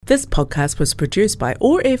This podcast was produced by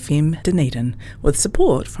OAR FM Dunedin with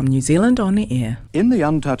support from New Zealand On Air. In the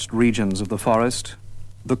untouched regions of the forest,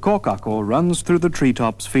 the kōkako runs through the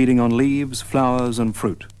treetops feeding on leaves, flowers and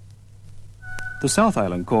fruit. The South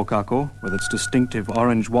Island kōkako, with its distinctive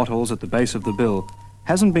orange wattles at the base of the bill,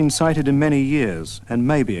 hasn't been sighted in many years and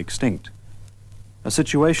may be extinct. A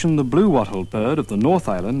situation the blue-wattled bird of the North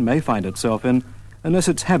Island may find itself in unless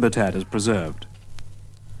its habitat is preserved.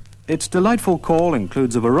 Its delightful call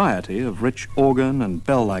includes a variety of rich organ and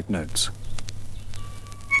bell-like notes.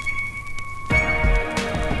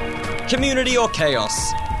 Community or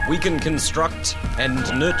chaos? We can construct and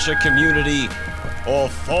nurture community or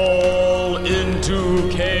fall into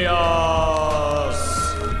chaos.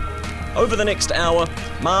 Over the next hour,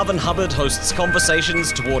 Marvin Hubbard hosts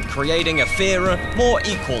conversations toward creating a fairer, more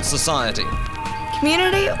equal society.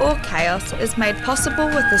 Community or Chaos is made possible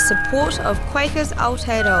with the support of Quakers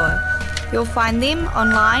Aotearoa. You'll find them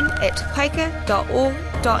online at quaker.org.nz.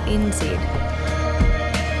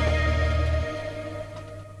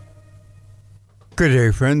 Good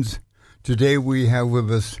day, friends. Today we have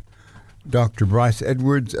with us Dr. Bryce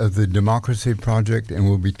Edwards of the Democracy Project, and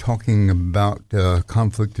we'll be talking about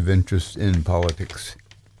conflict of interest in politics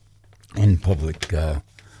and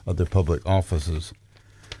other public offices.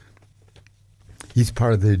 He's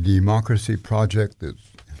part of the Democracy Project that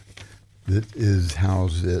is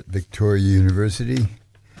housed at Victoria University,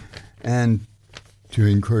 and to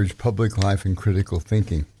encourage public life and critical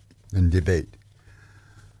thinking and debate.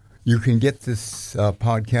 You can get this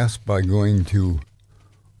podcast by going to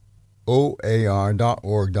oar.org.nz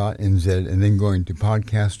and then going to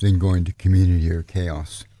podcast and going to Community or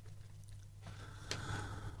Chaos.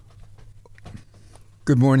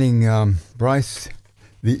 Good morning, Bryce.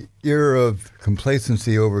 The era of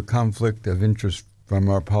complacency over conflict of interest from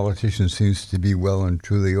our politicians seems to be well and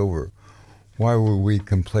truly over. Why were we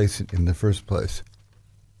complacent in the first place?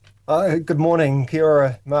 Good morning, kia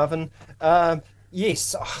ora, Marvin.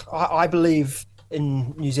 Yes, I believe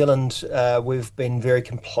in New Zealand we've been very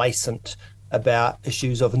complacent about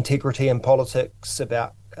issues of integrity in politics,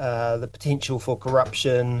 about the potential for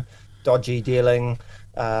corruption, dodgy dealing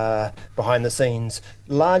behind the scenes,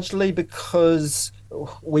 largely because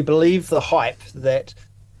we believe the hype that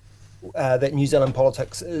New Zealand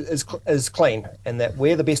politics is clean and that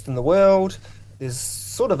we're the best in the world. There's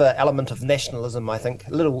sort of an element of nationalism, I think,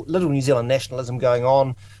 little New Zealand nationalism going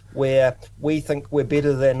on, where we think we're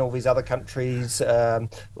better than all these other countries,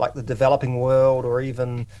 like the developing world, or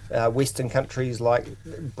even Western countries like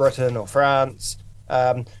Britain or France.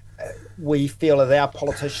 We feel that our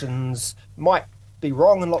politicians might be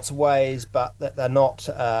wrong in lots of ways, but that they're not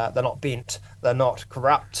bent, they're not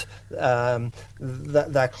corrupt,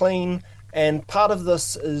 they're clean. And part of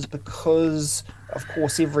this is because, of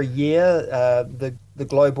course, every year the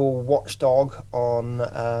global watchdog on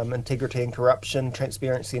integrity and corruption,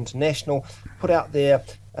 Transparency International, put out their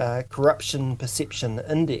corruption perception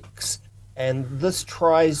index, and this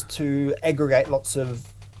tries to aggregate lots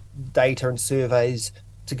of data and surveys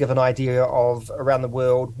to give an idea of, around the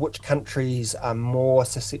world, which countries are more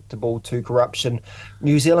susceptible to corruption.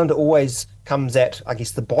 New Zealand always comes at, I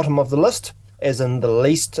guess, the bottom of the list, as in the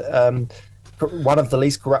least, one of the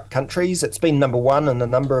least corrupt countries. It's been number one in a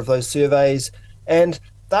number of those surveys. And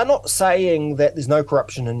they're not saying that there's no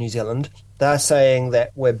corruption in New Zealand. They're saying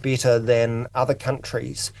that we're better than other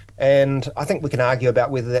countries. And I think we can argue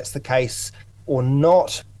about whether that's the case or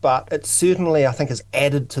not, but it certainly, I think, has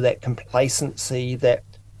added to that complacency that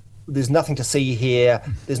there's nothing to see here,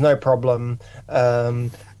 there's no problem.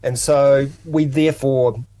 And so we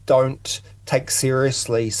therefore don't take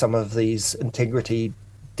seriously some of these integrity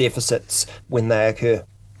deficits when they occur.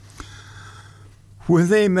 When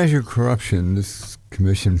they measure corruption, this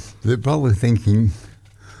commission, they're probably thinking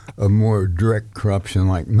of more direct corruption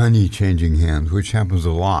like money changing hands, which happens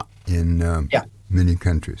a lot in many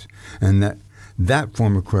countries. And that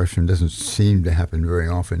form of corruption doesn't seem to happen very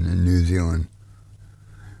often in New Zealand.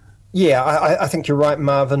 Yeah, I think you're right,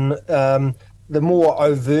 Marvin. The more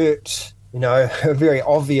overt, very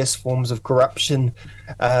obvious forms of corruption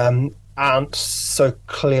aren't so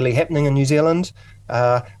clearly happening in New Zealand.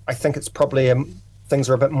 I think it's probably things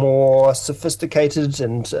are a bit more sophisticated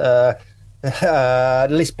and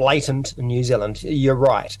less blatant in New Zealand. You're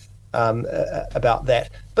right about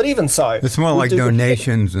that. But even so, it's more like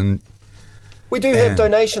donations and. We do have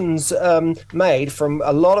donations made from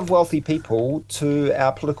a lot of wealthy people to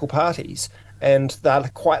our political parties, and they're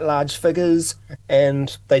quite large figures,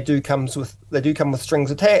 and they do come with strings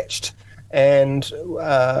attached, and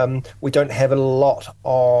we don't have a lot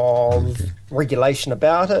of regulation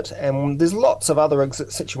about it. And there's lots of other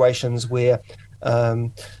situations where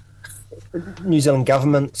New Zealand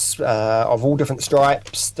governments of all different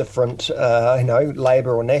stripes, different,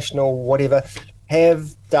 Labour or National, whatever,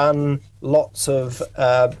 have done lots of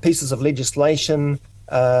pieces of legislation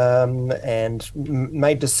and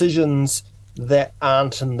made decisions that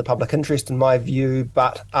aren't in the public interest, in my view,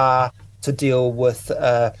 but are to deal with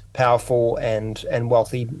powerful and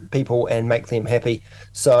wealthy people and make them happy.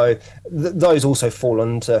 So those also fall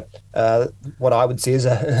into what I would say is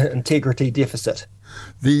an integrity deficit.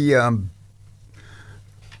 The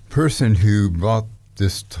person who brought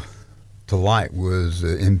this to light was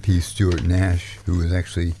MP Stuart Nash, who was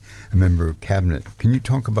actually a member of cabinet. Can you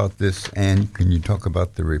talk about this, and can you talk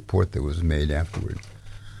about the report that was made afterward?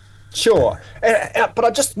 Sure. But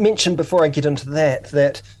I just mentioned before I get into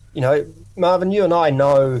that, Marvin, you and I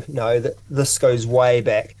know that this goes way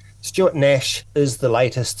back. Stuart Nash is the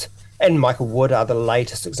latest, and Michael Wood are the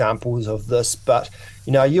latest examples of this. But,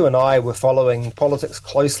 you and I were following politics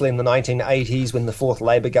closely in the 1980s when the fourth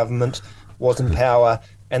Labour government was in power,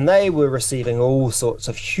 and they were receiving all sorts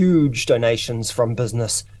of huge donations from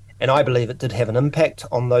business. And I believe it did have an impact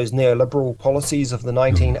on those neoliberal policies of the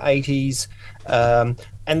 1980s.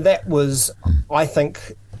 And that was, I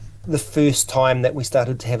think, the first time that we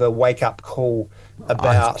started to have a wake-up call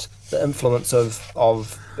about the influence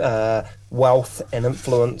of wealth and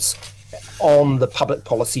influence on the public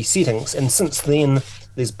policy settings. And since then,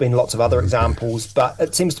 there's been lots of other examples, but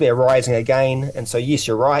it seems to be arising again. And so, yes,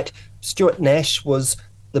 you're right. Stuart Nash was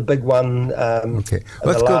the big one. Okay,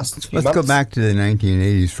 let's go back to the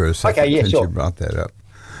 1980s for a second, since you brought that up.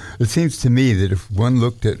 It seems to me that if one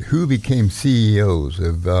looked at who became CEOs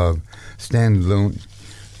of standalone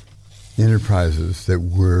enterprises that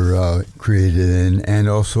were created and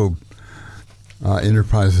also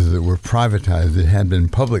enterprises that were privatized that had been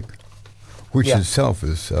public, which itself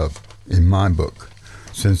is, in my book,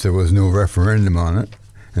 since there was no referendum on it,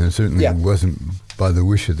 and it certainly wasn't by the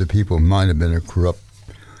wish of the people, might have been a corrupt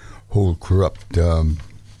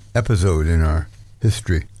episode in our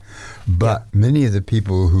history. But many of the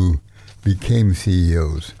people who became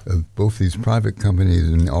CEOs of both these private companies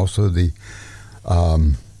and also the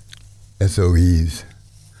SOEs,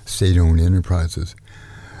 state-owned enterprises,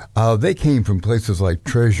 they came from places like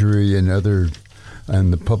Treasury and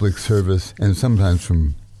the public service, and sometimes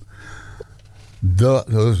from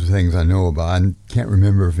those things I know about. I can't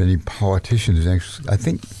remember if any politicians actually, I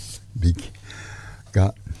think,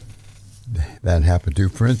 got that happened to.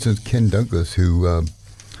 For instance, Ken Douglas, who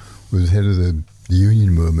was head of the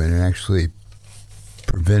union movement and actually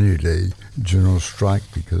prevented a general strike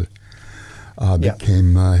because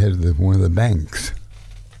became head of one of the banks.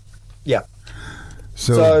 Yeah.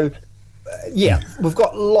 So, we've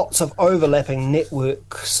got lots of overlapping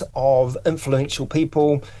networks of influential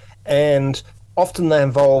people, and often they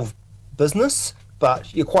involve business,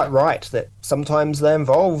 but you're quite right that sometimes they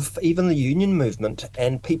involve even the union movement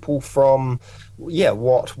and people from,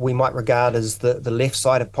 what we might regard as the left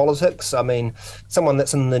side of politics. I mean, someone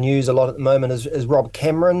that's in the news a lot at the moment is Rob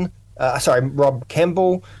Campbell,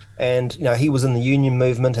 and he was in the union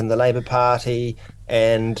movement and the Labour Party,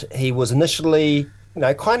 and he was initially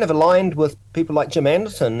kind of aligned with people like Jim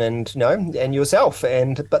Anderton and yourself,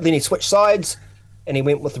 but then he switched sides and he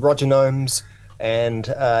went with the Roger Gnomes, and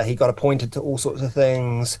he got appointed to all sorts of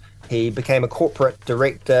things. He became a corporate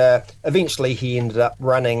director. Eventually, he ended up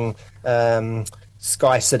running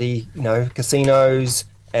Sky City, casinos,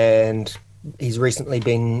 and he's recently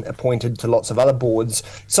been appointed to lots of other boards.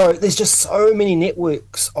 So there's just so many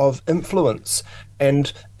networks of influence,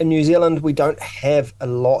 and in New Zealand, we don't have a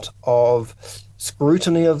lot of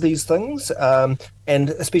scrutiny of these things, and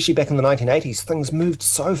especially back in the 1980s, things moved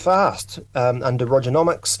so fast under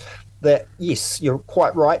Rogernomics that, yes, you're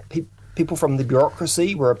quite right, people from the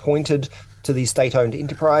bureaucracy were appointed to these state-owned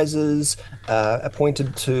enterprises,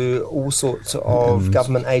 appointed to all sorts of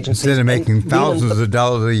government agencies. Instead of making thousands of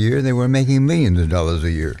dollars a year, they were making millions of dollars a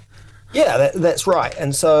year. Yeah, that's right.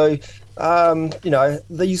 And so,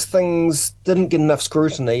 these things didn't get enough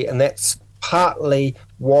scrutiny, and that's partly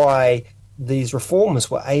why these reforms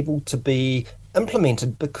were able to be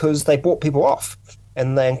implemented, because they bought people off,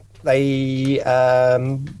 and they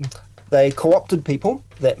co-opted people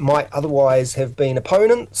that might otherwise have been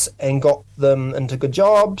opponents and got them into good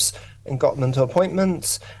jobs and got them into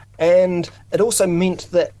appointments. And it also meant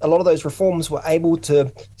that a lot of those reforms were able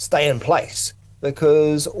to stay in place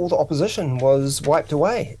because all the opposition was wiped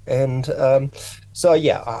away. And it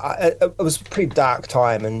was a pretty dark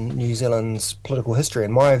time in New Zealand's political history,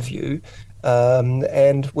 in my view.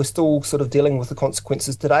 And we're still sort of dealing with the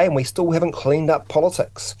consequences today, and we still haven't cleaned up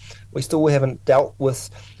politics. We still haven't dealt with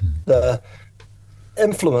the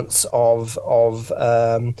influence of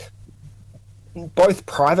both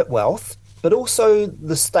private wealth, but also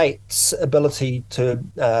the state's ability to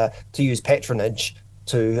use patronage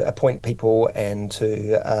to appoint people and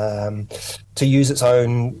to use its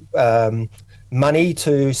own money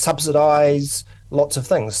to subsidise lots of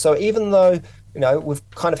things. So even though we've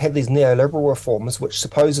kind of had these neoliberal reforms, which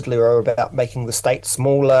supposedly are about making the state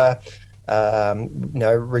smaller,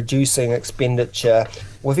 reducing expenditure,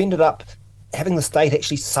 we've ended up having the state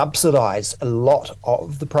actually subsidise a lot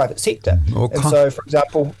of the private sector. Okay. And so, for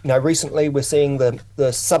example, recently we're seeing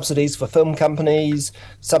the subsidies for film companies,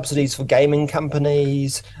 subsidies for gaming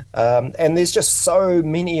companies, and there's just so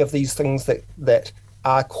many of these things that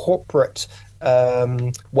are corporate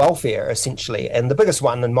welfare, essentially. And the biggest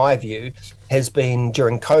one, in my view, has been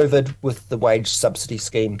during COVID with the wage subsidy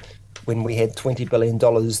scheme, when we had $20 billion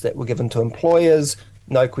that were given to employers,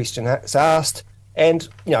 no questions asked. And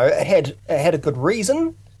it had a good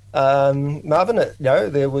reason, Marvin.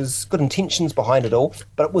 There was good intentions behind it all,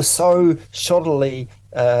 but it was so shoddily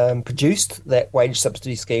produced, that wage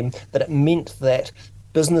subsidy scheme, that it meant that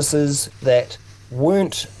businesses that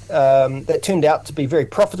weren't that turned out to be very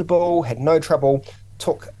profitable, had no trouble,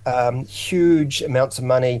 took huge amounts of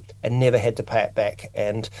money and never had to pay it back.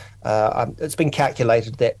 And it's been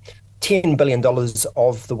calculated that $10 billion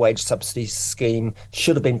of the wage subsidy scheme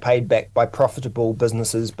should have been paid back by profitable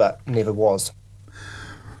businesses, but never was.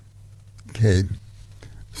 Okay,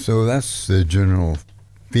 so that's the general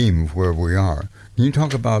theme of where we are. Can you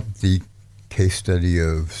talk about the case study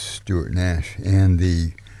of Stuart Nash and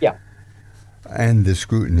the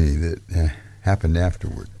scrutiny that happened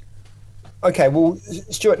afterward? Okay, well,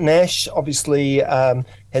 Stuart Nash obviously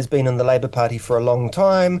has been in the Labour Party for a long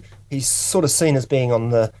time. He's sort of seen as being on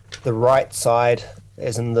the right side,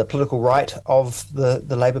 as in the political right of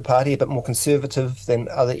the Labour Party, a bit more conservative than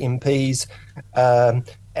other MPs.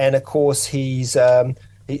 And of course, he's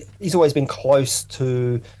always been close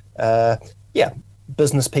to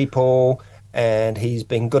business people, and he's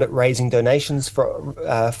been good at raising donations for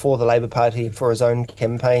the Labour Party for his own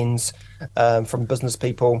campaigns from business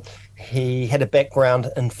people. He had a background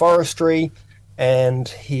in forestry, and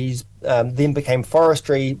he's then became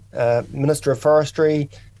Minister of Forestry,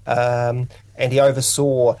 and he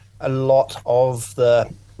oversaw a lot of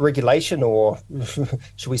the regulation, or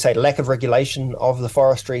should we say lack of regulation, of the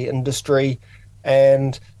forestry industry.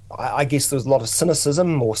 And I guess there was a lot of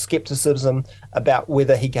cynicism or skepticism about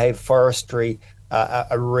whether he gave forestry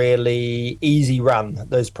a really easy run,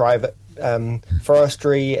 those private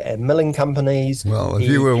forestry and milling companies. Well, if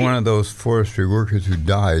you were one of those forestry workers who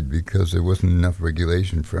died because there wasn't enough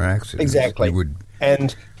regulation for accidents, exactly. You would.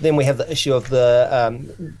 And then we have the issue of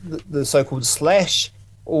the so-called slash,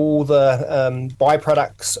 all the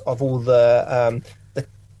byproducts of all the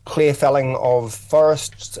clear felling of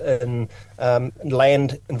forests in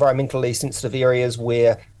land environmentally sensitive areas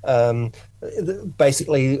where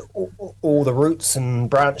basically all the roots and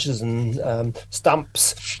branches and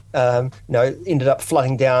stumps ended up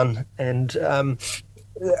flooding down and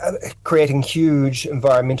creating huge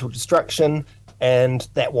environmental destruction, and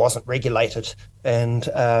that wasn't regulated. And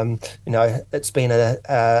it's been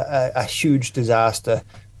a huge disaster,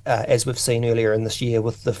 as we've seen earlier in this year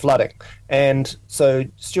with the flooding. And so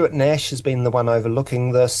Stuart Nash has been the one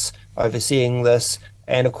overseeing this.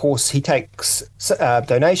 And of course, he takes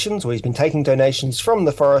donations, or he's been taking donations from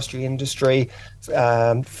the forestry industry,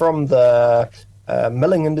 from the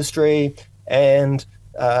milling industry. And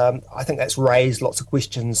I think that's raised lots of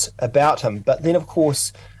questions about him. But then, of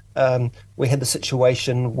course, we had the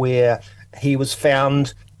situation where he was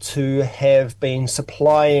found to have been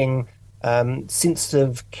supplying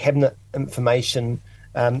sensitive cabinet information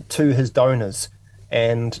to his donors,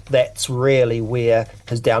 and that's really where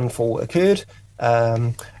his downfall occurred.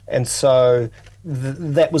 And so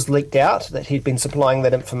that was leaked out, that he'd been supplying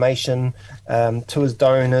that information to his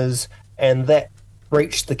donors, and that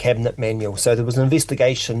breached the cabinet manual. So there was an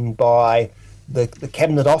investigation by the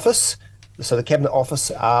cabinet office. So the cabinet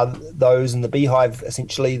office are those in the beehive,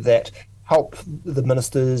 essentially, that help the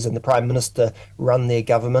ministers and the Prime Minister run their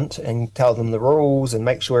government and tell them the rules and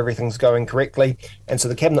make sure everything's going correctly. And so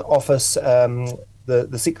the Cabinet Office,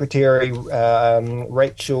 the Secretary,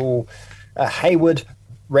 Rachel Hayward,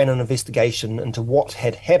 ran an investigation into what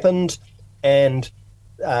had happened. And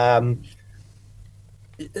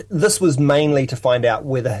this was mainly to find out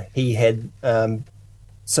whether he had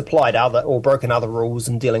supplied other or broken other rules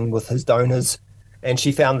in dealing with his donors. And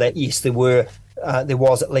she found that, yes, there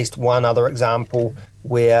was at least one other example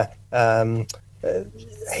where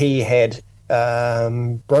he had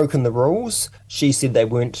broken the rules. She said they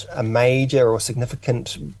weren't a major or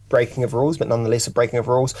significant breaking of rules, but nonetheless a breaking of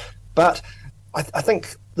rules. But I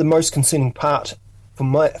think the most concerning part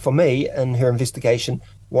for me in her investigation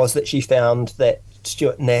was that she found that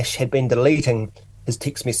Stuart Nash had been deleting his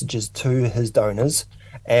text messages to his donors,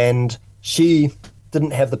 and she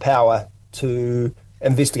didn't have the power to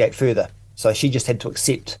investigate further. So she just had to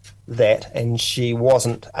accept that, and she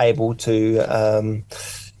wasn't able to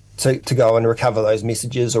go and recover those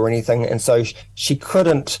messages or anything. And so she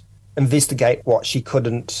couldn't investigate what she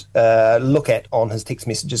couldn't look at on his text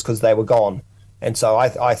messages because they were gone. And so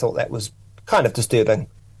I thought that was kind of disturbing.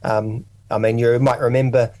 I mean, you might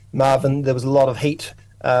remember, Marvin, there was a lot of heat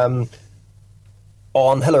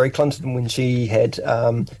on Hillary Clinton when she had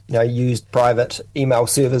used private email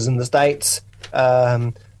servers in the States.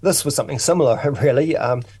 This was something similar, really.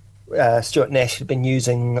 Stuart Nash had been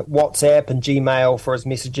using WhatsApp and Gmail for his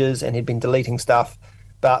messages and had been deleting stuff,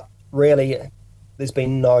 but really there's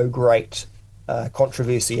been no great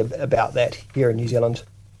controversy about that here in New Zealand.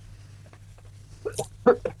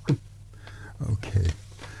 Okay.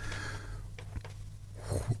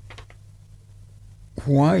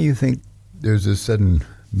 Why do you think there's been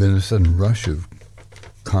a sudden rush of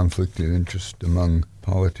conflict of interest among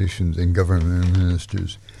politicians and government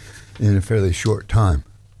ministers in a fairly short time?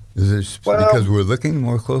 Is it because we're looking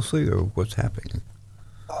more closely, or what's happening?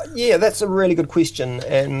 Yeah, that's a really good question.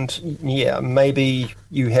 And yeah, maybe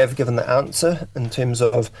you have given the answer in terms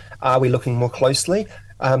of, are we looking more closely?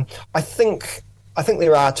 I think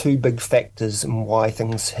there are two big factors in why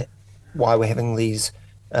we're having these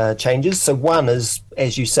changes. So one is,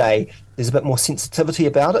 as you say, there's a bit more sensitivity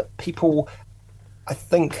about it. People, I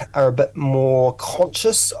think, are a bit more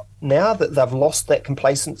conscious now that they've lost that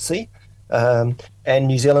complacency. And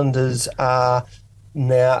New Zealanders are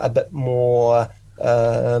now a bit more,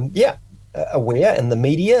 aware, and the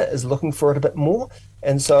media is looking for it a bit more.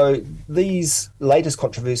 And so these latest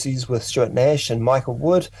controversies with Stuart Nash and Michael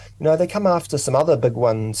Wood, they come after some other big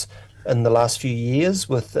ones in the last few years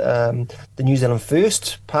with the New Zealand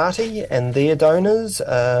First Party and their donors,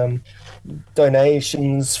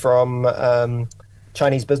 donations from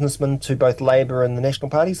Chinese businessmen to both Labour and the National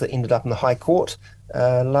parties that ended up in the High Court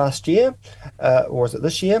last year, or is it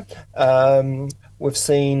this year? We've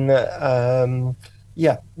seen,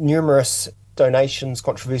 numerous donations,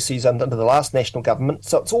 controversies under the last national government.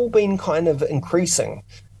 So it's all been kind of increasing.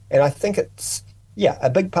 And I think it's, a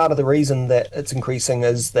big part of the reason that it's increasing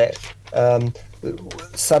is that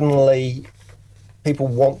suddenly people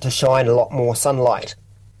want to shine a lot more sunlight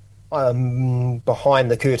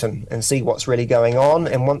behind the curtain and see what's really going on.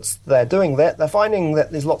 And once they're doing that, they're finding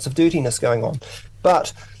that there's lots of dirtiness going on.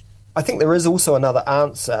 But I think there is also another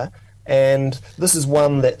answer, and this is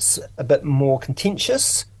one that's a bit more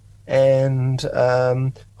contentious. And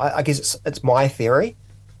I guess it's my theory,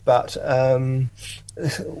 but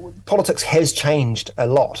politics has changed a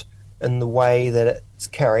lot in the way that it's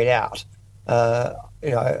carried out.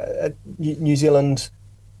 New Zealand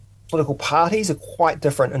political parties are quite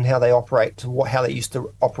different in how they operate to how they used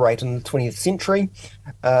to operate in the 20th century.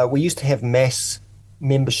 We used to have mass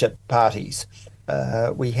membership parties.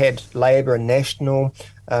 We had Labour and National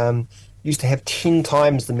used to have 10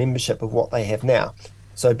 times the membership of what they have now.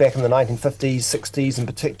 So back in the 1950s, 60s in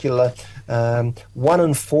particular, 1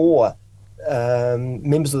 in 4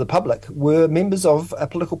 members of the public were members of a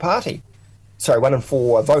political party. Sorry, 1 in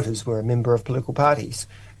 4 voters were a member of political parties.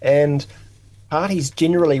 And parties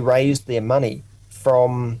generally raised their money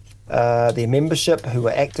from their membership, who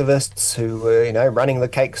were activists, who were, running the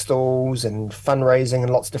cake stalls and fundraising in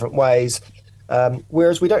lots of different ways.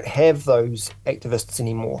 Whereas we don't have those activists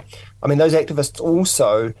anymore. I mean, those activists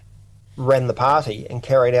also ran the party and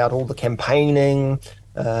carried out all the campaigning.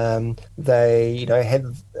 They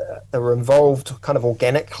were involved kind of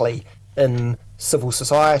organically in civil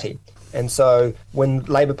society. And so when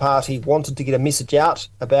Labour Party wanted to get a message out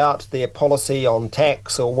about their policy on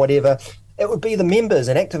tax or whatever, it would be the members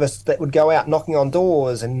and activists that would go out knocking on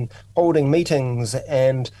doors and holding meetings,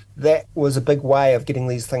 and that was a big way of getting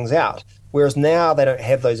these things out. Whereas now they don't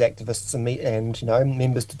have those activists and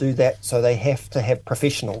members to do that, so they have to have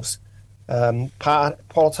professionals.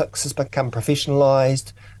 Politics has become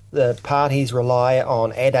professionalised. The parties rely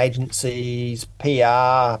on ad agencies,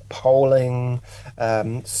 PR, polling,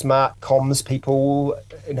 smart comms people,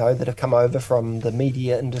 that have come over from the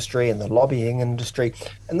media industry and the lobbying industry.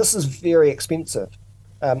 And this is very expensive.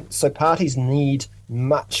 So parties need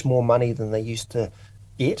much more money than they used to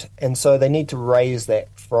get. And so they need to raise that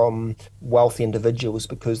from wealthy individuals,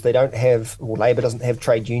 because they don't have, or Labour doesn't have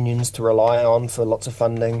trade unions to rely on for lots of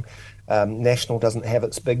funding. National doesn't have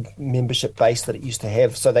its big membership base that it used to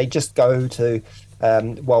have, so they just go to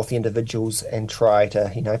wealthy individuals and try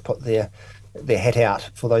to, put their hat out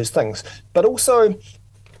for those things. But also,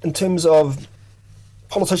 in terms of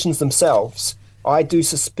politicians themselves, I do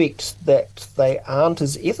suspect that they aren't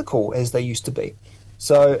as ethical as they used to be.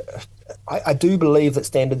 So I do believe that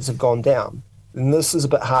standards have gone down. And this is a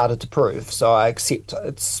bit harder to prove, so I accept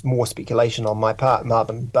it's more speculation on my part,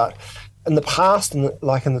 Marvin. But in the past,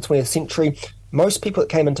 like in the 20th century, most people that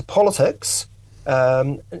came into politics,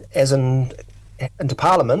 into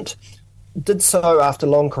Parliament, did so after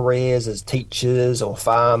long careers as teachers or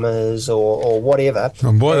farmers or whatever.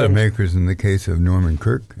 Well, Boilermakers in the case of Norman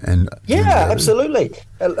Kirk. Absolutely.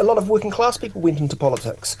 A lot of working class people went into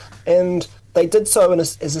politics, and they did so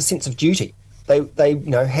as a sense of duty. They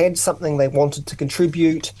had something they wanted to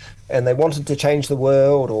contribute, and they wanted to change the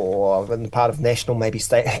world, or in the part of national, maybe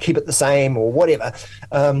keep it the same or whatever.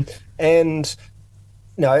 And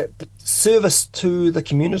service to the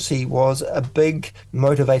community was a big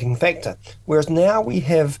motivating factor. Whereas now we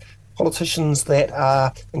have politicians that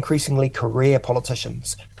are increasingly career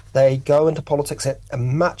politicians. They go into politics at a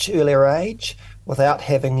much earlier age without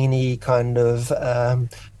having any kind of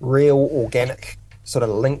real organic sort of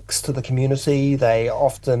links to the community. They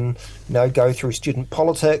often, go through student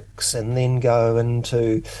politics and then go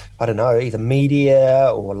into, either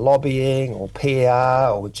media or lobbying or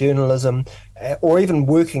PR or journalism, or even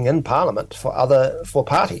working in Parliament for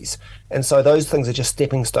parties. And so those things are just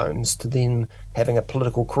stepping stones to then having a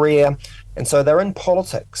political career. And so they're in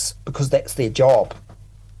politics because that's their job.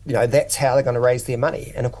 That's how they're going to raise their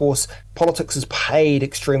money. And of course, politics is paid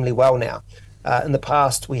extremely well now. In the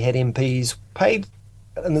past, we had MPs paid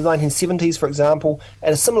in the 1970s, for example,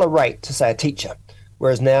 at a similar rate to, say, a teacher,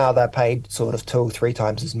 whereas now they're paid sort of 2 or 3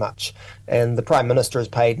 times as much. And the Prime Minister is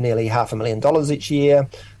paid nearly $500,000 each year,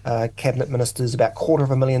 Cabinet Ministers about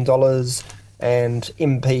 $250,000, and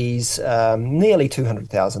MPs nearly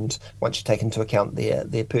 $200,000 once you take into account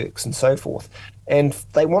their perks and so forth. And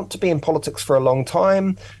they want to be in politics for a long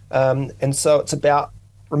time, and so it's about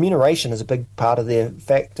remuneration is a big part of their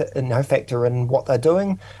factor in what they're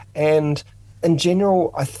doing. And in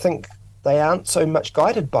general, I think they aren't so much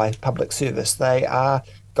guided by public service. They are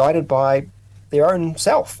guided by their own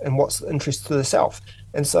self and what's of interest to their self.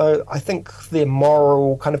 And so I think their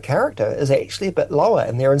moral kind of character is actually a bit lower,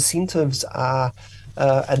 and their incentives are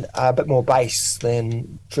a bit more base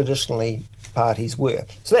than traditionally parties were.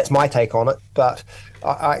 So that's my take on it, but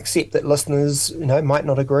I accept that listeners, might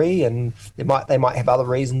not agree, and they might have other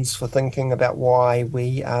reasons for thinking about why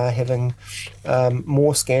we are having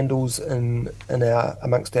more scandals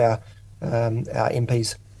amongst our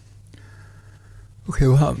MPs. Okay,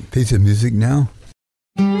 we'll have a piece of music now.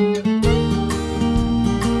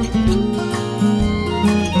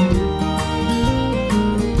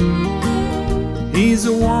 He's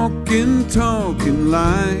a walking, talking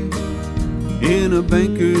lie in a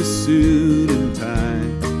banker's suit and tie,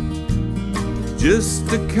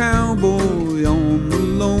 just a cowboy on the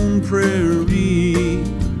lone prairie.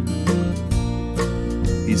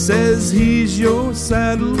 He says he's your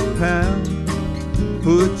saddle pal,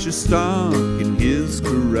 put your stock in his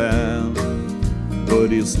corral,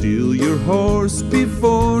 but he'll steal your horse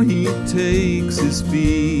before he takes his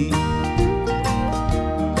fee.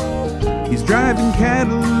 He's driving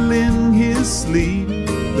cattle in his sleep,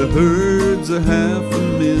 the herd's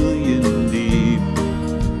 500,000 deep,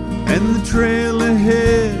 and the trail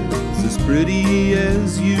ahead's as pretty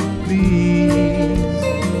as you please.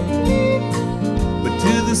 But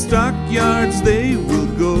to the stockyards they will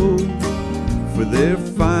go for their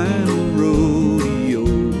final rodeo,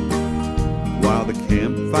 while the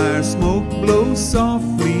campfire smoke blows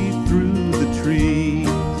softly through the trees.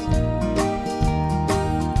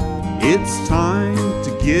 It's time to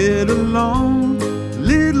get along,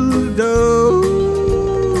 little doggies,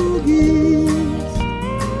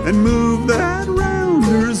 and move that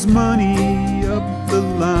rounder's money up the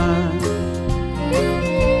line.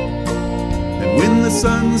 And when the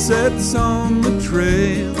sun sets on the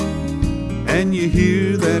trail and you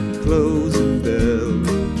hear that closing bell,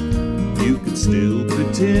 you can still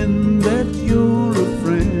pretend that you're a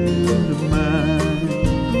friend of mine.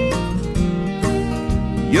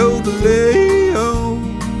 Yodelay-o,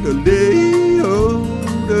 delay-o,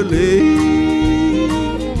 delay.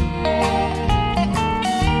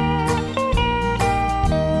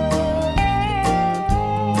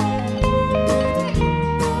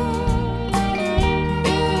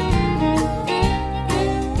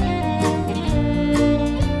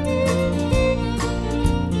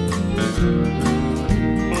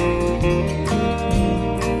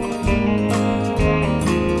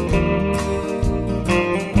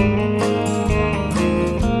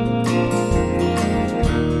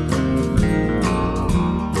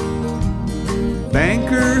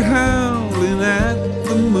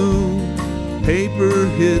 paper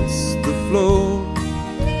hits the floor.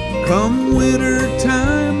 Come winter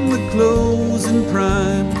time, the clothes in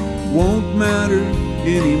prime won't matter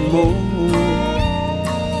anymore.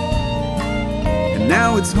 And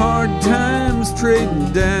now it's hard times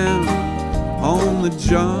trading down on the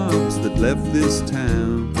jobs that left this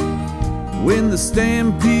town. When the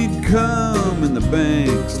stampede come and the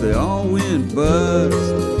banks, they all went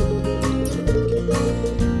bust.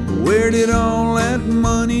 Where did all that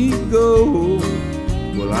money go?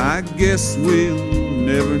 Well, I guess we'll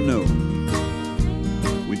never know.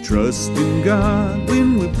 We trust in God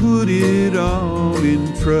when we put it all in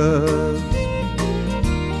trust.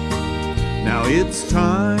 Now it's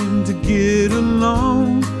time to get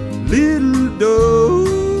along, little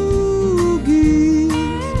doggies,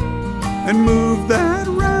 and move that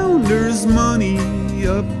rounder's money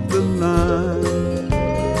up the line.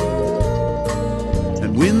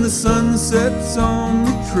 And when the sun sets on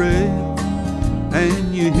the trail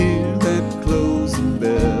and you hear that closing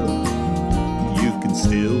bell, you can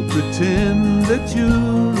still pretend that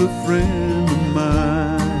you're a friend of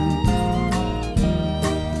mine.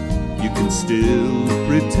 You can still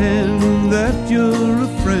pretend that you're a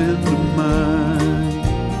friend of mine.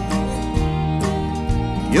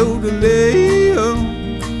 Yo-de-lay-o,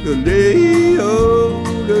 de-lay-o,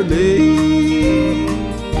 de-lay.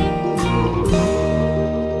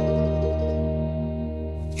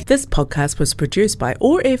 This podcast was produced by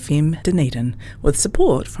OAR FM Dunedin with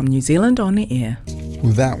support from New Zealand On the Air.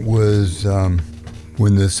 Well, that was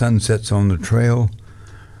When the Sun Sets on the Trail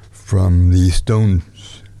from the Stone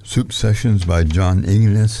Soup Sessions by John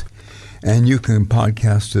Ignace. And you can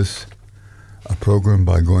podcast this program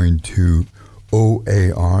by going to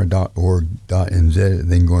oar.org.nz,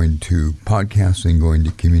 then going to podcast, then going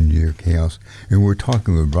to Community or Chaos. And we're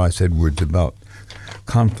talking with Bryce Edwards about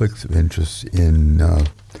conflicts of interest in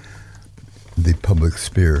the public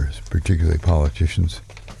sphere, particularly politicians.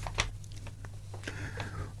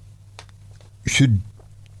 Should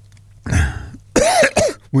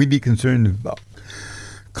we be concerned about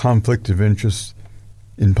conflict of interest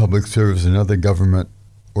in public service and other government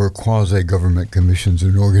or quasi-government commissions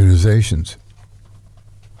and organizations?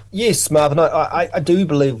 Yes, Marvin, I do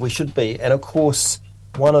believe we should be. And of course,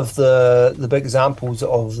 one of the big examples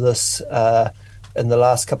of this in the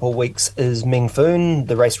last couple of weeks is Meng Foon,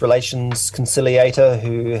 the race relations conciliator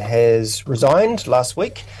who has resigned last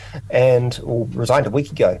week or resigned a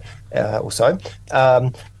week ago or so.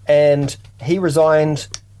 And he resigned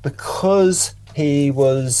because he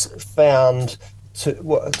was found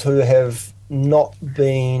to have not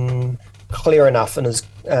been clear enough in his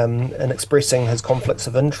in expressing his conflicts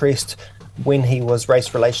of interest when he was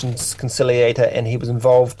race relations conciliator and he was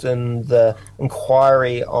involved in the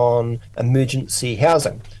inquiry on emergency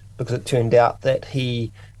housing, because it turned out that he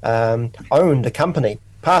owned a company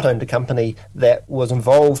that was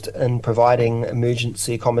involved in providing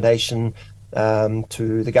emergency accommodation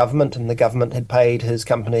to the government, and the government had paid his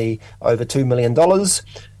company over $2 million,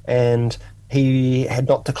 and he had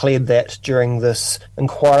not declared that during this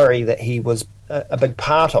inquiry that he was a big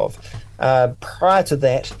part of. Prior to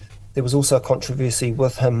that, there was also a controversy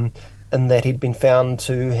with him in that he'd been found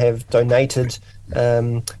to have donated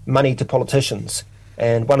money to politicians.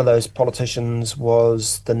 And one of those politicians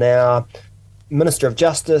was the now Minister of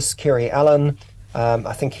Justice, Kerry Allen.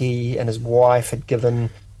 I think he and his wife had given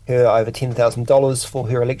her over $10,000 for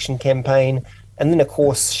her election campaign. And then, of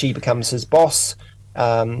course, she becomes his boss.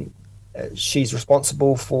 She's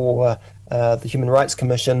responsible for the Human Rights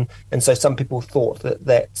Commission, and so some people thought that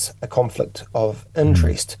that's a conflict of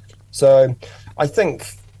interest. So I think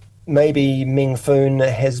maybe Meng Foon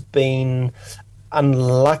has been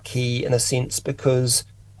unlucky in a sense, because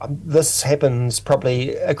this happens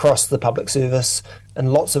probably across the public service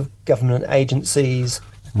and lots of government agencies,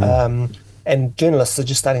 and journalists are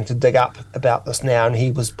just starting to dig up about this now, and he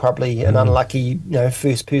was probably an unlucky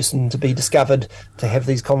first person to be discovered to have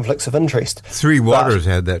these conflicts of interest. Three Waters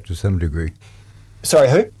had that to some degree. Sorry,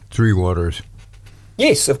 who? Three Waters.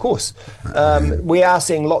 Yes, of course. We are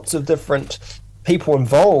seeing lots of different people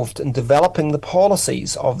involved in developing the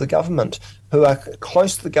policies of the government who are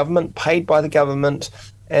close to the government, paid by the government,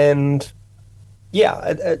 and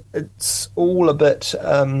it's all a bit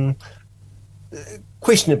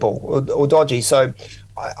questionable or dodgy. So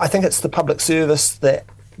I think it's the public service that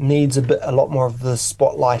needs a lot more of the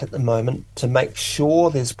spotlight at the moment to make sure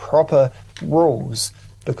there's proper rules,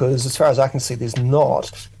 because as far as I can see, there's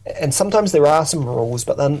not. And sometimes there are some rules,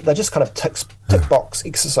 but then they're just kind of tick box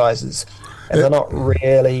exercises, and they're not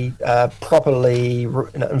really properly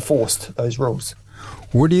enforced, those rules.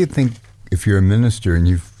 What do you think if you're a minister and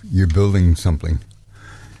you're building something,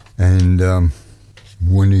 and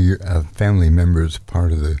one of your family members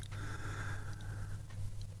part of the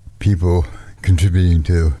people contributing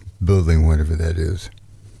to building whatever that is?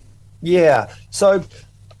 Yeah. So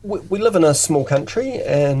we live in a small country,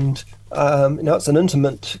 and it's an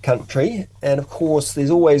intimate country, and of course there's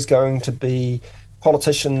always going to be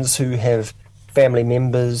politicians who have family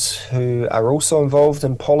members who are also involved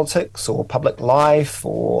in politics or public life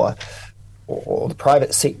or the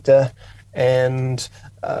private sector, and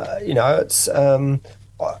it's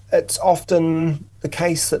often the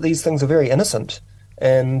case that these things are very innocent,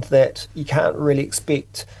 and that you can't really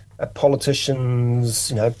expect a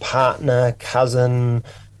politician's partner, cousin,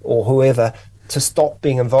 or whoever to stop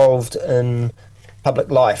being involved in public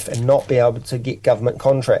life and not be able to get government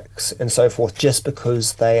contracts and so forth just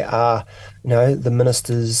because they are, the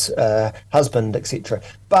minister's husband, etc.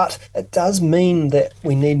 But it does mean that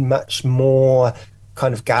we need much more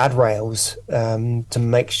kind of guardrails to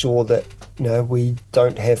make sure that we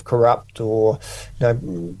don't have corrupt or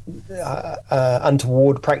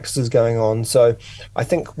untoward practices going on. So I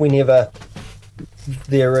think whenever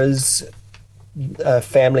there is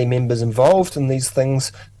family members involved in these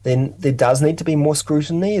things, then there does need to be more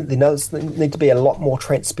scrutiny. There does need to be a lot more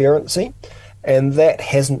transparency, and that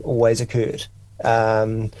hasn't always occurred.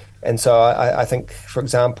 And so I think, for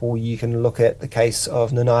example, you can look at the case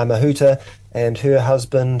of Nanaia Mahuta and her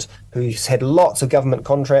husband, who's had lots of government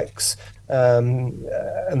contracts in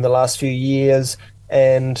the last few years,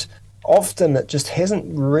 and often it just hasn't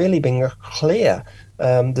really been clear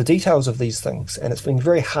the details of these things, and it's been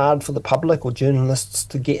very hard for the public or journalists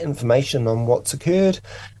to get information on what's occurred,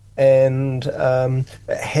 and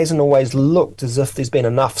it hasn't always looked as if there's been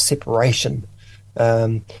enough separation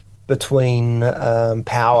between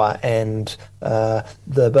power and the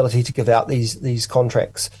ability to give out these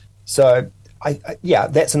contracts. So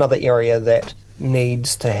that's another area that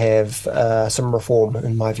needs to have some reform,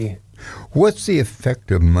 in my view. What's the effect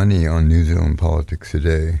of money on New Zealand politics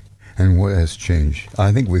today, and what has changed?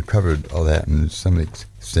 I think we've covered all that in some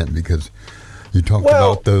extent, because you talked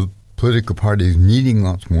about the political parties needing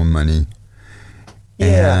lots more money,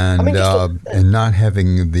 and not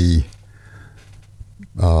having the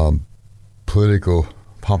political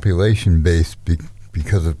population base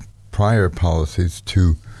because of prior policies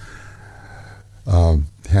to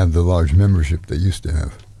have the large membership they used to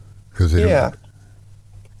have.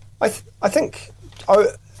 I think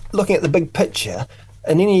looking at the big picture,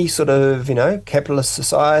 in any sort of capitalist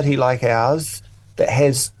society like ours that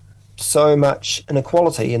has so much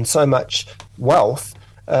inequality and so much wealth,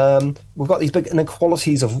 we've got these big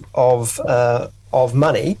inequalities of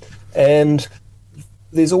money, and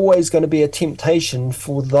there's always going to be a temptation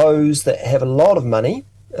for those that have a lot of money,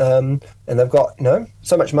 and they've got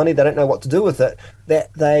so much money they don't know what to do with it,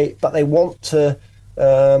 but they want to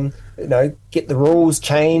get the rules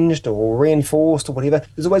changed or reinforced or whatever.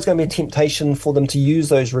 There's always going to be a temptation for them to use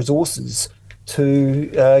those resources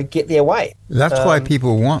to get their way. That's why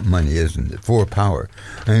people want money, isn't it? For power.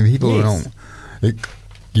 I mean, people don't.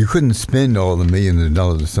 You couldn't spend all the millions of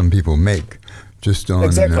dollars that some people make just on.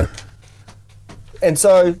 Exactly. And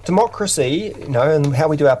so democracy, and how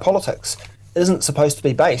we do our politics, isn't supposed to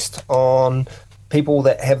be based on people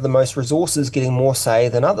that have the most resources getting more say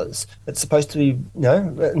than others. It's supposed to be,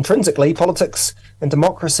 intrinsically, politics and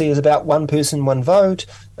democracy is about one person, one vote,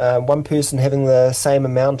 one person having the same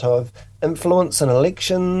amount of influence in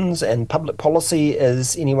elections and public policy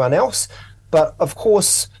as anyone else. But of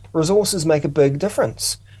course, resources make a big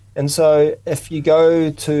difference. And so if you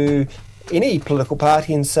go to any political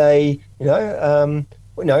party and say,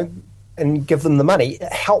 and give them the money,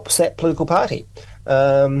 it helps that political party.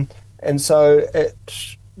 And so it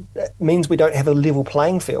means we don't have a level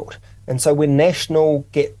playing field. And so when National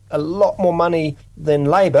get a lot more money than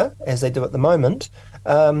Labour, as they do at the moment,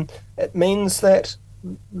 it means that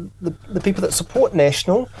the people that support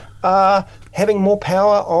National are having more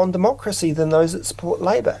power on democracy than those that support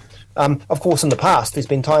Labour. Of course, in the past, there's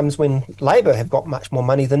been times when Labour have got much more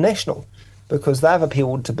money than National, because they've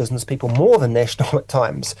appealed to business people more than National at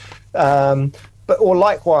times. Or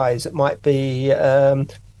likewise, it might be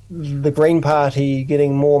the Green Party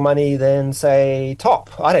getting more money than, say, Top.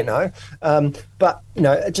 I don't know. But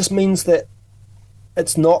it just means that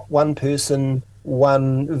it's not one person,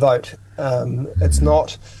 one vote. It's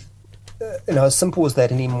not as simple as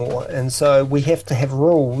that anymore. And so we have to have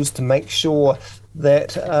rules to make sure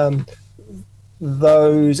that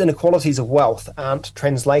those inequalities of wealth aren't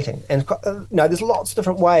translating. And there's lots of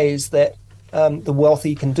different ways that the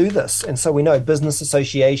wealthy can do this. And so we know business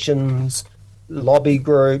associations, lobby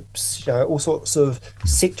groups, all sorts of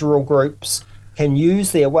sectoral groups can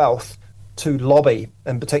use their wealth to lobby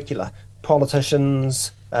in particular.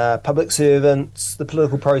 politicians, public servants, the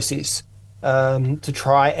political process, to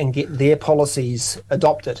try and get their policies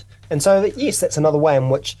adopted. And so, yes, that's another way in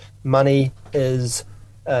which money is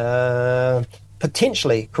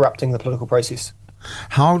potentially corrupting the political process.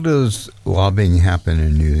 How does lobbying happen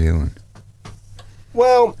in New Zealand?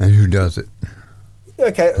 Well, and who does it?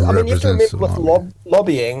 Okay, I mean, you have to remember with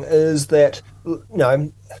lobbying is that,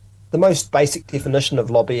 the most basic definition of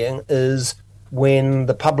lobbying is when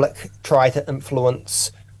the public try to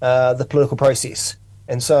influence the political process.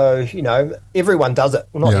 And so, everyone does it.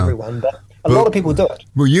 Well, not everyone, but a lot of people do it.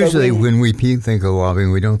 Well, usually when we think of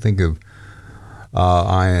lobbying, we don't think of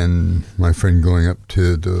I and my friend going up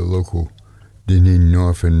to the local Dunedin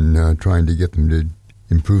North and trying to get them to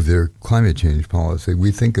improve their climate change policy.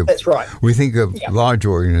 We think of That's right. We think of large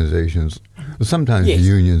organizations, sometimes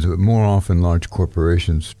unions, but more often large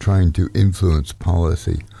corporations trying to influence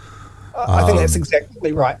policy. I think that's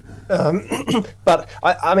exactly right. But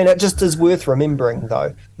I mean, it just is worth remembering,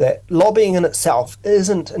 though, that lobbying in itself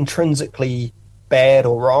isn't intrinsically bad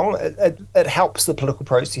or wrong. It helps the political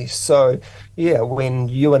process. So, when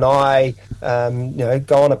you and I,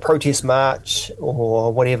 go on a protest march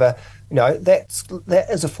or whatever, that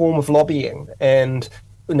is a form of lobbying. And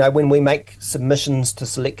when we make submissions to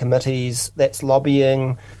select committees, that's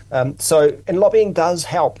lobbying. And lobbying does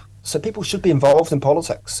help. So people should be involved in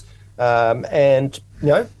politics. Business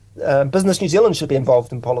New Zealand should be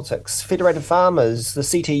involved in politics. Federated Farmers, the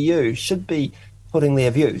CTU, should be putting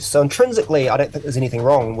their views. So intrinsically, I don't think there's anything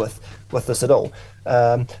wrong with this at all.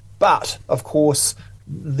 But, of course,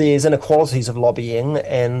 there's inequalities of lobbying,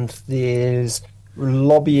 and there's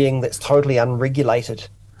lobbying that's totally unregulated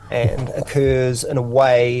and occurs in a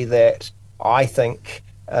way that I think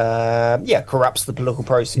corrupts the political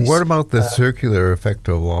process. What about the circular effect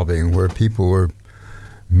of lobbying, where people were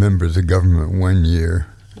members of government one year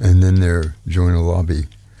and then they join a lobby?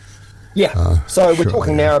 So we're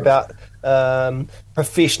talking now about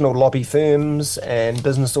professional lobby firms and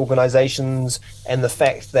business organizations, and the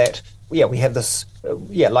fact that we have this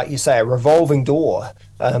like you say, a revolving door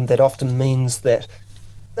that often means that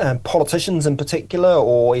politicians in particular,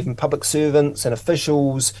 or even public servants and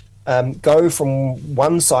officials, go from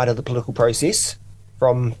one side of the political process,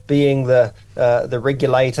 from being the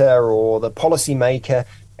regulator or the policy maker,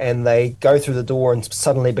 and they go through the door and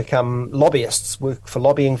suddenly become lobbyists, work for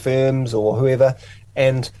lobbying firms or whoever,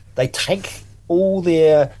 and they take all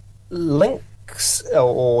their links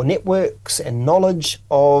or networks and knowledge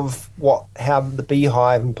of how the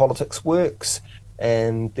beehive in politics works,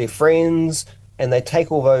 and their friends, and they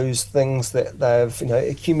take all those things that they've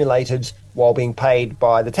accumulated while being paid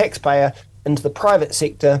by the taxpayer into the private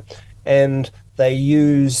sector, and they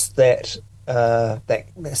use that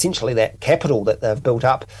essentially that capital that they've built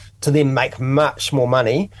up to then make much more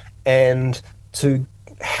money and to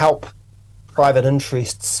help private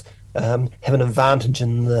interests have an advantage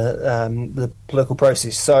in the political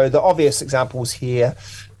process. So the obvious examples here,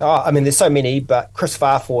 there's so many, but Chris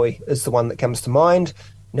Farfoy is the one that comes to mind.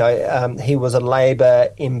 He was a Labour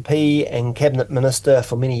MP and cabinet minister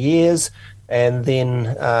for many years, and then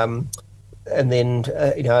a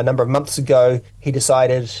number of months ago he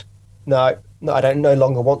decided, no, I don't no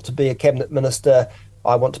longer want to be a cabinet minister.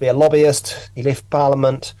 I want to be a lobbyist. He left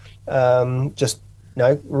Parliament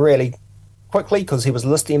really quickly because he was a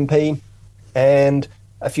list MP, and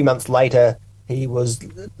a few months later he was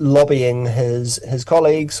lobbying his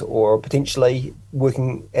colleagues, or potentially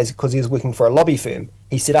working because he was working for a lobby firm.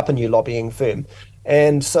 He set up a new lobbying firm,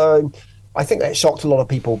 and so I think that shocked a lot of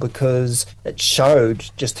people because it showed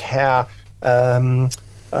just how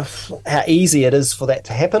easy it is for that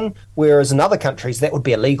to happen, whereas in other countries that would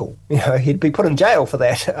be illegal. He'd be put in jail for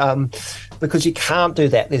that because you can't do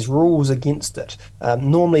that. There's rules against it.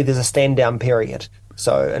 Normally there's a stand-down period.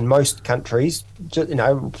 So in most countries,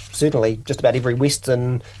 certainly just about every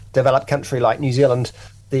Western developed country like New Zealand,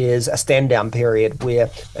 there's a stand-down period where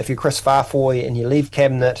if you're Chris Farfoy and you leave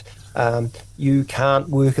cabinet, you can't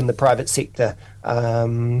work in the private sector. As a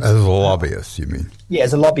lobbyist, you mean? Yeah,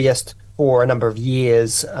 as a lobbyist for a number of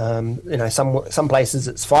years. Some places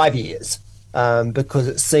it's 5 years because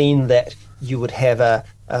it's seen that you would have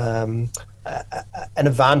an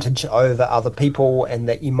advantage over other people, and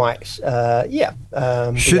that you might,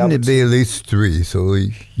 shouldn't it be at least 3? So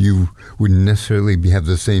you wouldn't necessarily have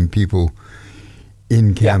the same people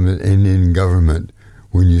in cabinet and in government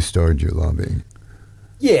when you started your lobbying.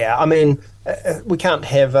 Yeah, I mean, we can't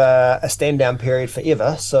have a stand-down period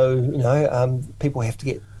forever, so people have to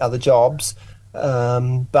get other jobs.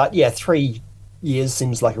 But 3 years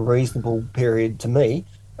seems like a reasonable period to me.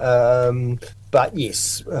 But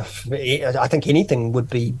yes, I think anything would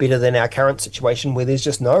be better than our current situation where there's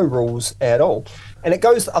just no rules at all. And it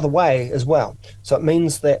goes the other way as well. So it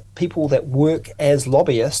means that people that work as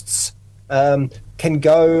lobbyists can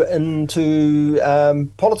go into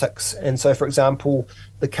politics. And so, for example,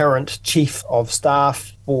 the current chief of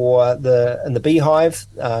staff in the Beehive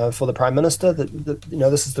for the Prime Minister,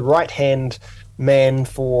 this is the right-hand man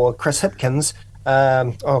for Chris Hipkins.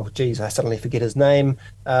 I suddenly forget his name.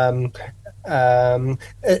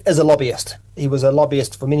 As a lobbyist. He was a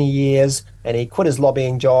lobbyist for many years, and he quit his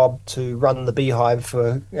lobbying job to run the Beehive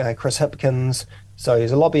for Chris Hipkins. So he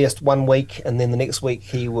was a lobbyist one week, and then the next week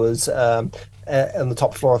he was on the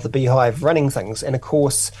top floor of the Beehive running things. And of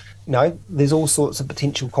course, there's all sorts of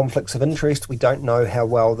potential conflicts of interest. We don't know how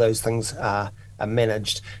well those things are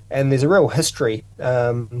managed. And there's a real history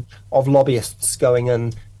of lobbyists going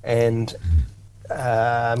in and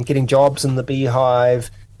getting jobs in the Beehive,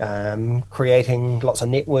 creating lots of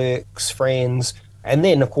networks, friends, and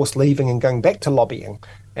then, of course, leaving and going back to lobbying.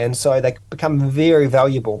 And so they become very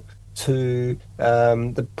valuable to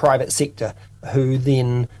the private sector, who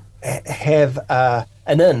then have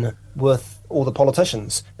an in with all the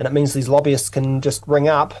politicians. And it means these lobbyists can just ring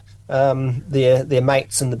up their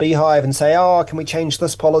mates in the Beehive and say, can we change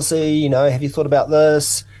this policy? Have you thought about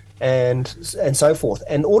this? And so forth.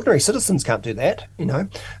 And ordinary citizens can't do that,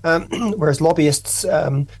 whereas lobbyists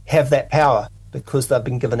have that power because they've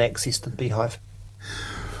been given access to the Beehive.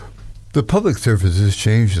 The public service has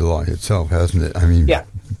changed a lot itself, hasn't it? I mean,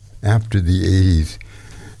 after the 80s,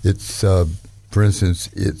 it's, for instance,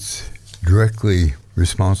 it's directly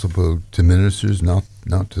responsible to ministers, not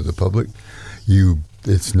to the public.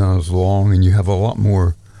 It's not as long, and you have a lot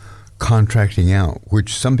more contracting out,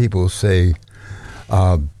 which some people say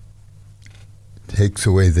takes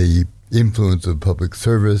away the influence of public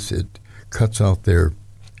service. It cuts out their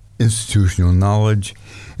institutional knowledge,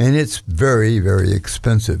 and it's very, very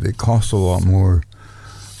expensive. It costs a lot more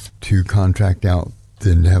to contract out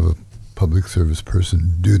than to have a public service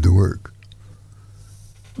person do the work.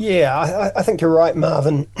 Yeah, I think you're right,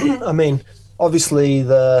 Marvin. I mean, obviously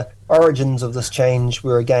the origins of this change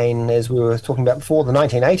were, again, as we were talking about before, the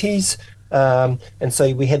 1980s. And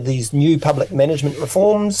so we had these new public management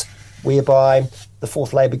reforms whereby the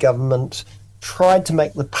Fourth Labour government tried to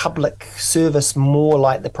make the public service more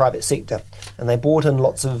like the private sector. And they brought in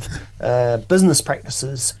lots of business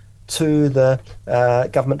practices to the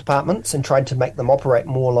government departments and tried to make them operate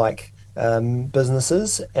more like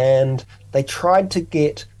businesses. And they tried to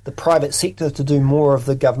get the private sector to do more of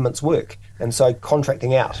the government's work. And so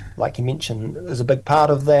contracting out, like you mentioned, is a big part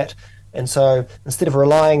of that. And so instead of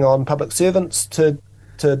relying on public servants to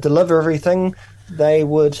deliver everything, they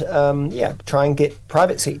would try and get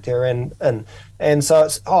private sector and so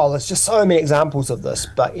there's just so many examples of this.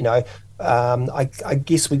 But I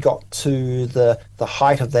guess we got to the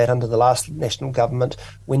height of that under the last national government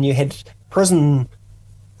when you had prison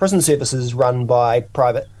services run by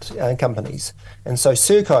private companies, and so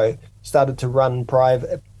Serco started to run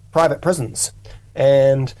private prisons,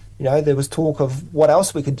 and there was talk of what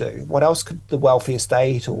else we could do. What else could the welfare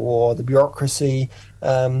state or the bureaucracy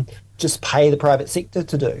just pay the private sector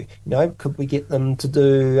to do? Could we get them to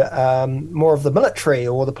do more of the military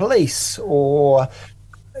or the police or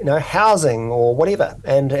housing or whatever?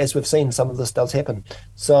 And as we've seen, some of this does happen.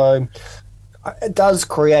 So it does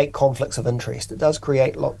create conflicts of interest. It does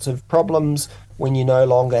create lots of problems when you no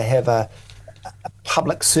longer have a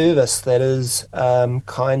public service that is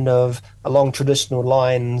kind of along traditional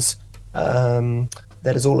lines, that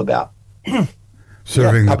is all about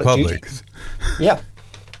serving the public. Yeah.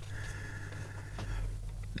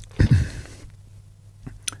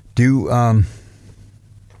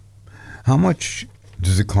 How much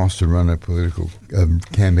does it cost to run a political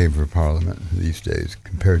campaign for Parliament these days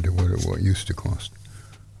compared to what it used to cost?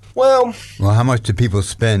 Well, how much do people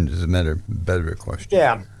spend is a better question.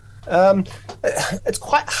 Yeah. It's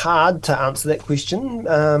quite hard to answer that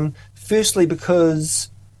question. Firstly,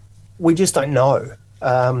 because we just don't know.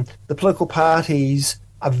 The political parties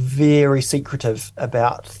are very secretive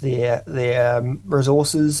about their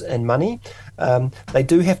resources and money. They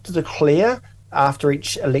do have to declare after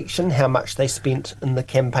each election how much they spent in the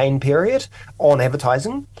campaign period on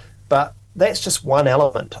advertising, but that's just one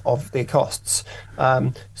element of their costs.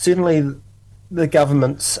 Certainly the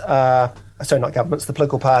governments, the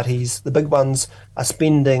political parties, the big ones, are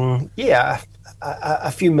spending,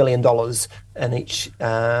 a few $1 million in each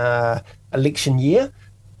election year.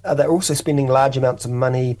 They're also spending large amounts of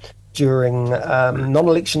money during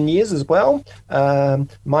non-election years as well.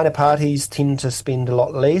 Minor parties tend to spend a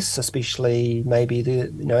lot less, especially maybe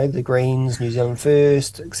the Greens, New Zealand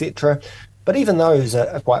First, etc. But even those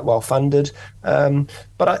are quite well funded.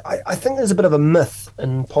 But I think there's a bit of a myth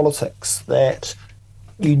in politics that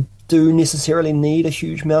you do necessarily need a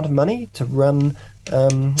huge amount of money to run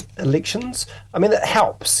elections. I mean, it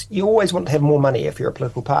helps. You always want to have more money if you're a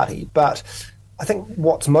political party. But I think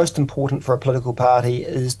what's most important for a political party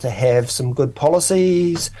is to have some good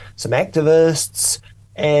policies, some activists,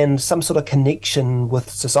 and some sort of connection with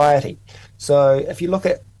society. So if you look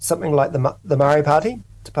at something like the Maori Party,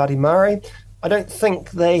 Te Pāti Māori, I don't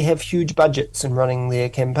think they have huge budgets in running their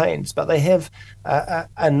campaigns, but they have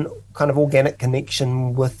an kind of organic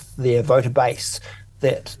connection with their voter base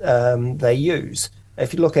that they use.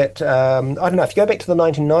 If you look at, I don't know, if you go back to the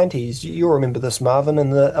 1990s, you'll remember this, Marvin,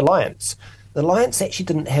 and the Alliance. The Alliance actually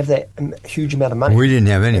didn't have that huge amount of money. We didn't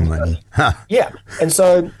have any money. Yeah. And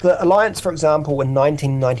so the Alliance, for example, in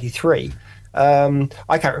 1993,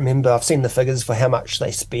 I can't remember, I've seen the figures for how much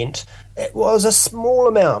they spent. It was a small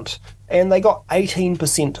amount, and they got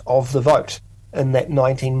 18% of the vote in that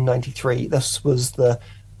 1993. This was the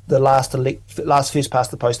last first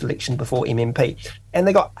past the post election before MMP. And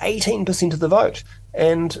they got 18% of the vote.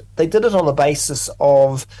 And they did it on the basis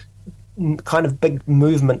of kind of big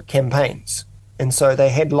movement campaigns. And so they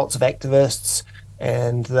had lots of activists,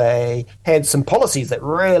 and they had some policies that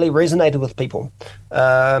really resonated with people.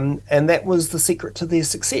 And that was the secret to their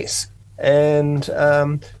success. And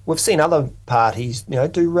we've seen other parties,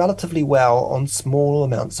 do relatively well on small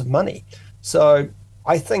amounts of money. So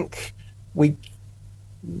I think we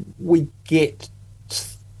get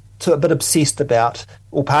to a bit obsessed about,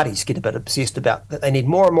 or parties get a bit obsessed about, that they need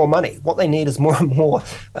more and more money. What they need is more and more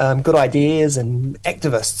good ideas and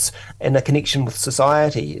activists and a connection with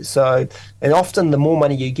society. So, and often the more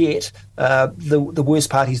money you get, the worse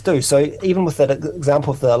parties do. So even with that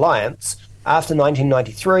example of the Alliance, after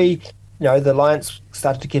 1993, the Alliance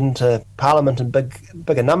started to get into Parliament in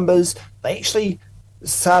bigger numbers. They actually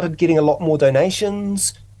started getting a lot more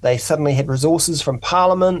donations. They suddenly had resources from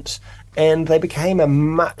Parliament, and they became a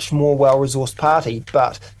much more well-resourced party.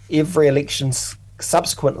 But every election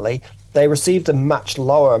subsequently, they received a much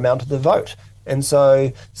lower amount of the vote. And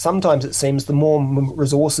so sometimes it seems the more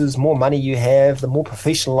resources, more money you have, the more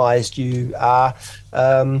professionalised you are,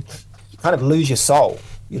 you kind of lose your soul.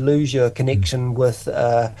 You lose your connection with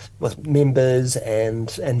members and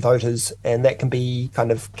voters, and that can be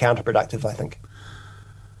kind of counterproductive, I think.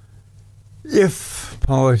 If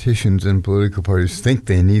politicians and political parties think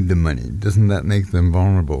they need the money, doesn't that make them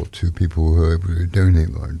vulnerable to people who are able to donate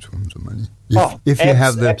large sums of money? If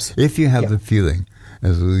you have the feeling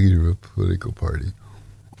as a leader of a political party,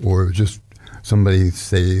 or just somebody,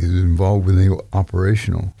 say, who's involved with the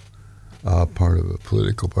operational part of a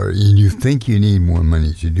political party, and you think you need more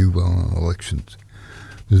money to do well in elections,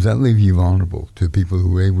 does that leave you vulnerable to people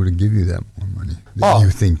who are able to give you that more money that you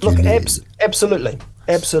think you need?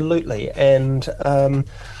 Absolutely. And in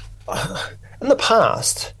the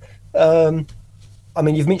past,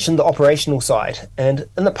 you've mentioned the operational side, and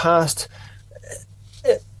in the past,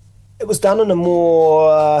 it was done in a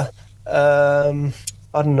more,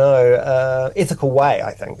 ethical way,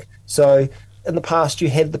 I think. So in the past, you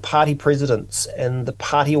had the party presidents and the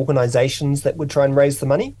party organisations that would try and raise the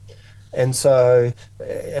money. And so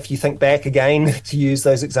if you think back again, to use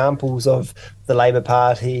those examples of the Labour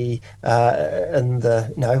Party and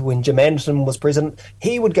when Jim Anderson was president,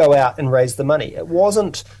 he would go out and raise the money. It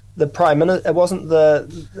wasn't the prime minister, it wasn't the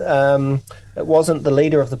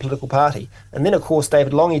leader of the political party. And then, of course,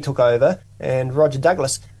 David Longy took over, and Roger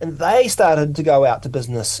Douglas, and they started to go out to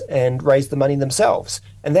business and raise the money themselves.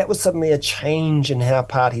 And that was suddenly a change in how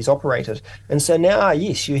parties operated. And so now,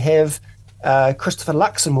 yes, you have Christopher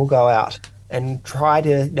Luxon will go out and try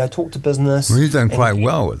to talk to business. Well, he's done quite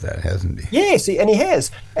well with that, hasn't he? Yes, and he has.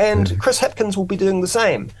 And Chris Hipkins will be doing the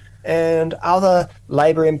same. And other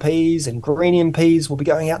Labour MPs and Green MPs will be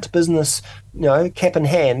going out to business, cap in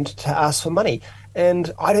hand, to ask for money.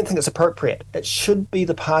 And I don't think it's appropriate. It should be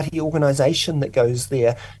the party organisation that goes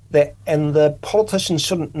there, and the politicians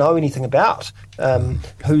shouldn't know anything about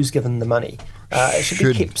who's given the money. It should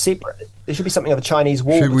be kept separate. There should be something of a Chinese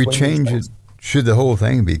wall. Should we change it? Should the whole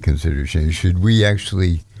thing be considered changed? Should we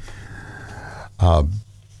actually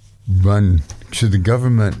should the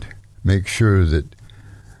government make sure that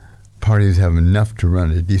parties have enough to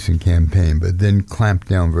run a decent campaign, but then clamp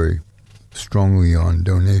down very strongly on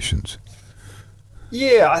donations?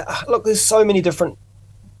 Yeah, look, there's so many different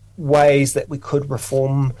ways that we could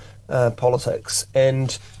reform politics,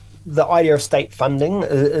 and the idea of state funding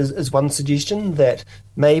is one suggestion, that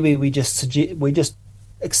maybe we just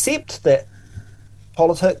accept that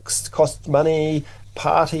politics costs money,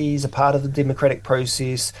 parties are part of the democratic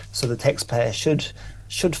process, so the taxpayer should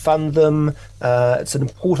should fund them. It's an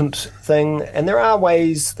important thing, and there are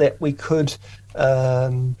ways that we could,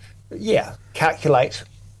 calculate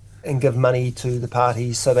and give money to the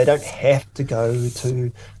parties so they don't have to go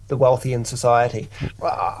to the wealthy in society.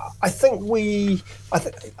 I think we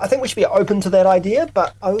should be open to that idea,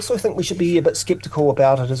 but I also think we should be a bit sceptical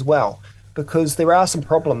about it as well, because there are some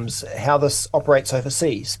problems how this operates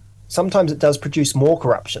overseas. Sometimes it does produce more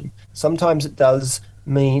corruption. Sometimes it does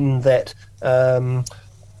mean that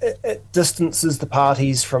it distances the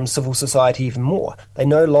parties from civil society even more. They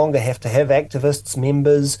no longer have to have activists,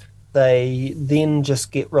 members. They then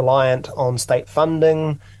just get reliant on state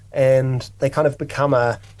funding, and they kind of become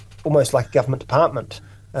almost like a government department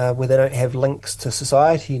where they don't have links to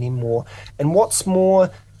society anymore. And what's more,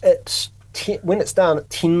 when it's done, it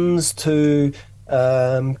tends to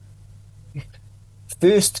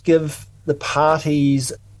first give the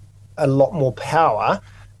parties a lot more power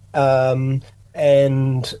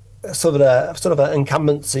and sort of an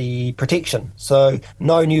incumbency protection. So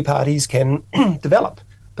no new parties can develop,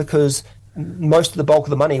 because most of the bulk of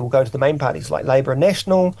the money will go to the main parties like Labour and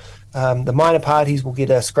National. The minor parties will get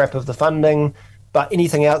a scrap of the funding, but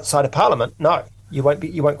anything outside of Parliament, no, you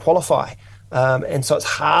won't qualify. And so it's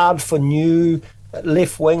hard for new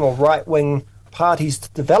left-wing or right-wing parties to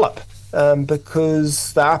develop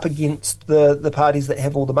because they're up against the parties that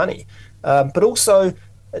have all the money. But also,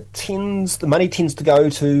 the money tends to go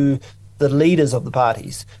to the leaders of the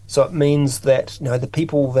parties. So it means that the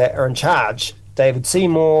people that are in charge, David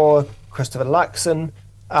Seymour, Christopher Luxon,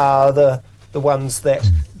 are the ones that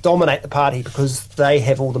dominate the party because they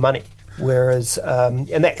have all the money. Whereas,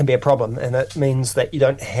 and that can be a problem, and it means that you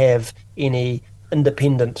don't have any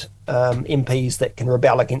independent MPs that can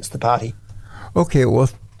rebel against the party. Okay, well,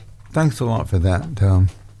 thanks a lot for that,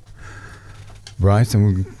 Bryce,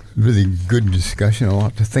 and really good discussion, a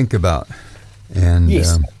lot to think about and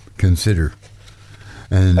consider.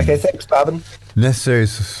 And okay, thanks, Marvin. Necessary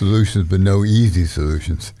solutions, but no easy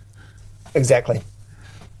solutions. Exactly.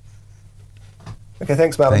 Okay,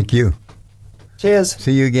 thanks, Marvin. Thank you. Cheers.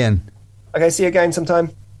 See you again. Okay, see you again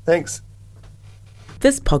sometime. Thanks.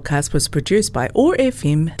 This podcast was produced by OAR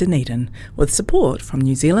FM Dunedin with support from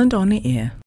New Zealand On the Air.